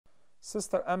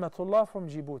Sister Amatullah from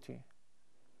Djibouti.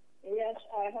 Yes,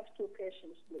 I have two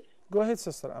questions, please. Go ahead,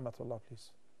 Sister Amatullah,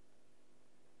 please.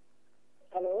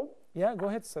 Hello? Yeah, go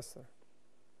ahead, Sister.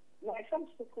 My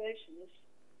first question is,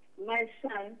 my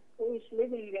son, who is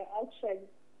living outside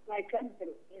my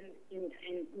country in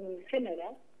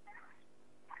Canada,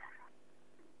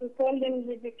 we told him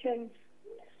he became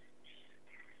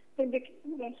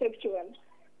homosexual.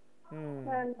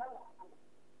 And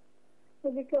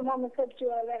to become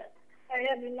homosexual, I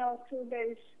have now 2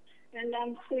 days and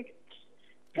I'm sick.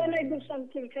 Can I do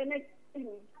something? Can I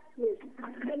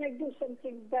do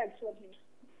something bad for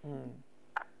him?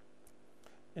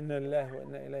 Inna lillahi wa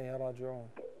inna ilayhi raji'un.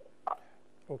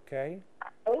 Okay.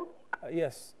 Oh?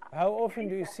 Yes. How often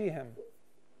do you see him?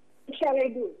 What shall I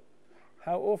do?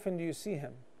 How often do you see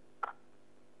him?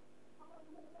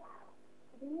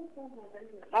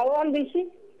 How old is he?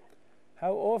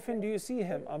 How often do you see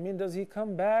him? I mean, does he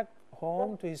come back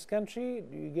home to his country?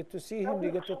 Do you get to see him? Do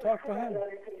you get to talk to him?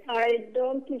 I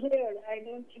don't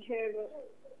hear.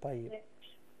 طيب.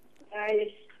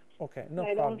 Okay, no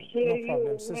I problem. don't No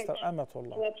problem, Sister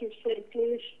Amatullah. What you say,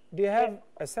 please. Do you have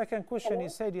a second question? You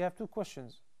said you have two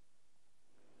questions.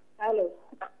 Hello.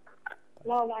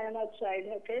 No, I am outside,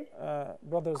 okay?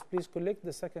 Brothers, please collect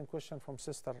the second question from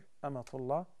Sister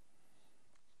Amatullah.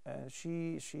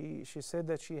 She said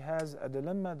that she has a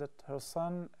dilemma that her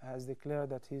son has declared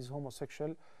that he's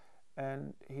homosexual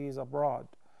and he is abroad.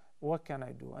 What can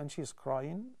I do? And she's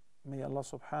crying. May Allah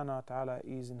subhanahu wa ta'ala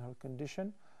ease in her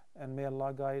condition and may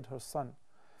Allah guide her son.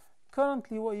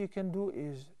 Currently, what you can do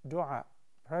is dua,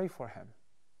 pray for him.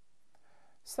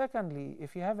 Secondly,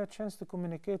 if you have a chance to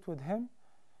communicate with him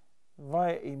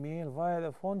via email, via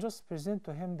the phone, just present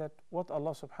to him that what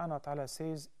Allah subhanahu wa ta'ala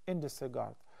says in this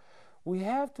regard. We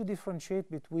have to differentiate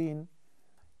between,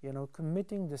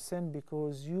 committing the sin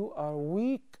because you are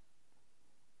weak,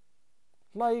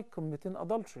 like committing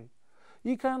adultery.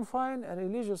 You can find a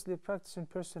religiously practicing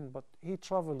person, but he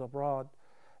traveled abroad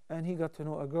and he got to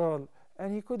know a girl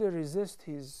and he couldn't resist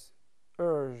his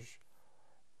urge,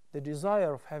 the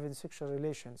desire of having sexual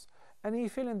relations. And he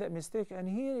fell in that mistake and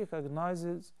he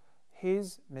recognizes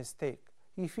his mistake.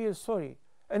 He feels sorry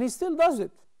and he still does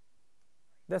it.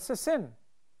 That's a sin.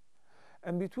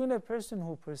 And between a person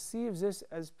who perceives this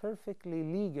as perfectly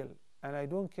legal, and I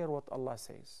don't care what Allah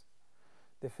says,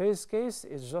 the first case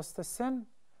is just a sin.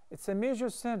 It's a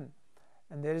major sin,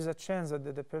 and there is a chance that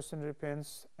the person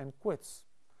repents and quits.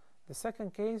 The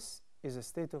second case is a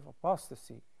state of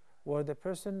apostasy, where the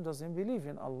person doesn't believe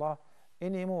in Allah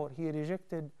anymore. He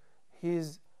rejected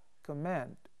His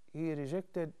command. He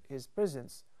rejected His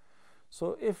presence.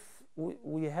 So if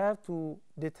we have to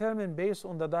determine based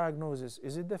on the diagnosis,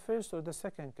 is it the first or the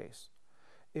second case?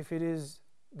 If it is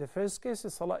the first case,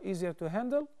 it's a lot easier to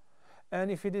handle. And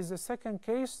if it is the second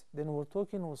case, then we're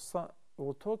talking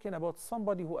about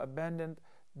somebody who abandoned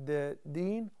the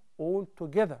deen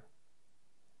altogether.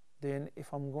 Then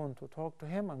if I'm going to talk to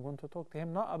him, I'm going to talk to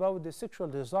him not about the sexual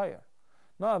desire,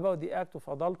 not about the act of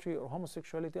adultery or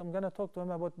homosexuality. I'm going to talk to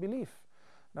him about belief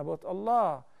and about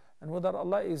Allah and whether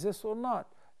Allah exists or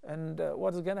not, and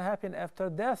what is going to happen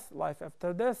after death, life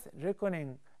after death,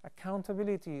 reckoning,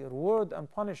 accountability, reward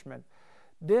and punishment.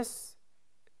 This,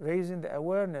 raising the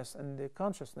awareness and the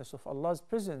consciousness of Allah's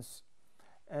presence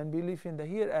and belief in the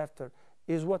hereafter,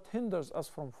 is what hinders us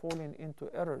from falling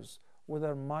into errors,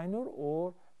 whether minor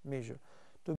or major.